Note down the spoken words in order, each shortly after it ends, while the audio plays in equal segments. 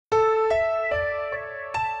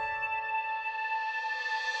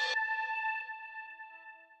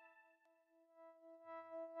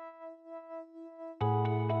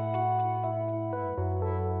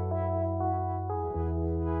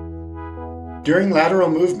During lateral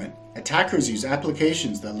movement, attackers use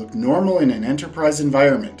applications that look normal in an enterprise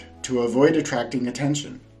environment to avoid attracting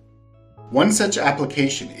attention. One such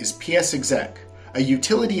application is PSExec, a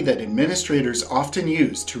utility that administrators often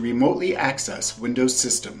use to remotely access Windows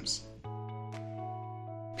systems.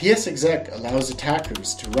 PSExec allows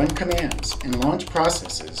attackers to run commands and launch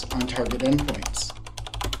processes on target endpoints.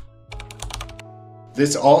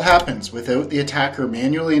 This all happens without the attacker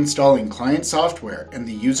manually installing client software and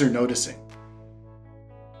the user noticing.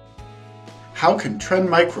 How can Trend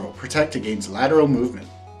Micro protect against lateral movement?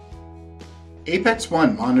 Apex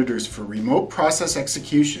One monitors for remote process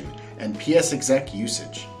execution and PSExec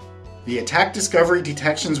usage. The Attack Discovery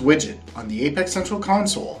Detections widget on the Apex Central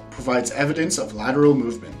Console provides evidence of lateral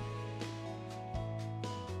movement.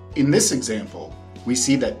 In this example, we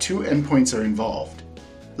see that 2 endpoints are involved.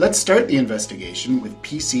 Let's start the investigation with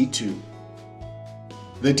PC2.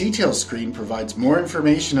 The details screen provides more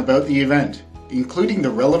information about the event, including the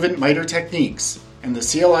relevant MITRE techniques and the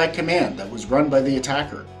CLI command that was run by the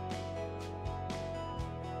attacker.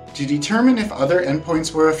 To determine if other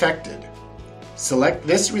endpoints were affected, select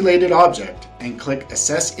this related object and click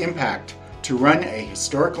Assess Impact to run a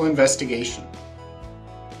historical investigation.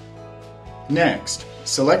 Next,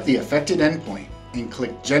 select the affected endpoint and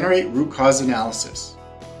click Generate Root Cause Analysis.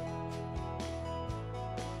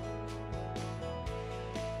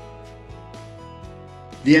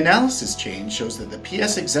 The analysis chain shows that the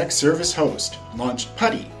PSExec service host launched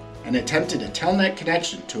PuTTY and attempted a telnet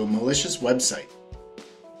connection to a malicious website.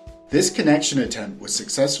 This connection attempt was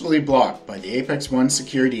successfully blocked by the Apex One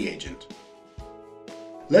security agent.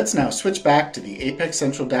 Let's now switch back to the Apex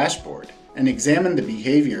Central dashboard and examine the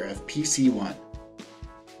behavior of PC1.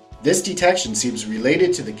 This detection seems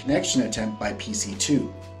related to the connection attempt by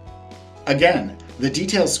PC2. Again, the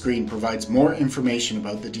details screen provides more information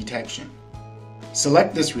about the detection.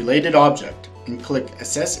 Select this related object and click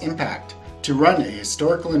Assess Impact to run a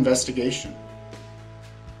historical investigation.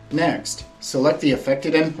 Next, select the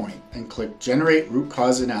affected endpoint and click Generate Root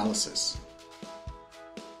Cause Analysis.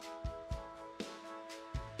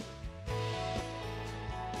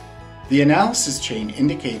 The analysis chain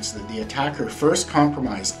indicates that the attacker first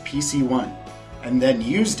compromised PC1 and then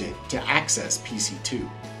used it to access PC2.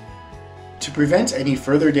 To prevent any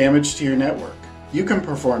further damage to your network, you can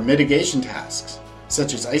perform mitigation tasks,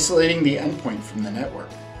 such as isolating the endpoint from the network.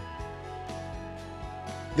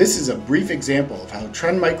 This is a brief example of how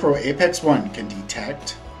Trend Micro Apex One can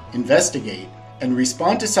detect, investigate, and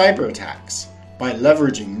respond to cyber attacks by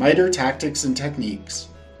leveraging MITRE tactics and techniques.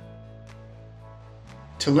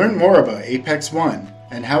 To learn more about Apex One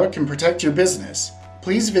and how it can protect your business,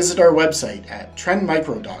 please visit our website at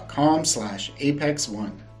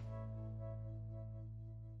trendmicro.com/apex1.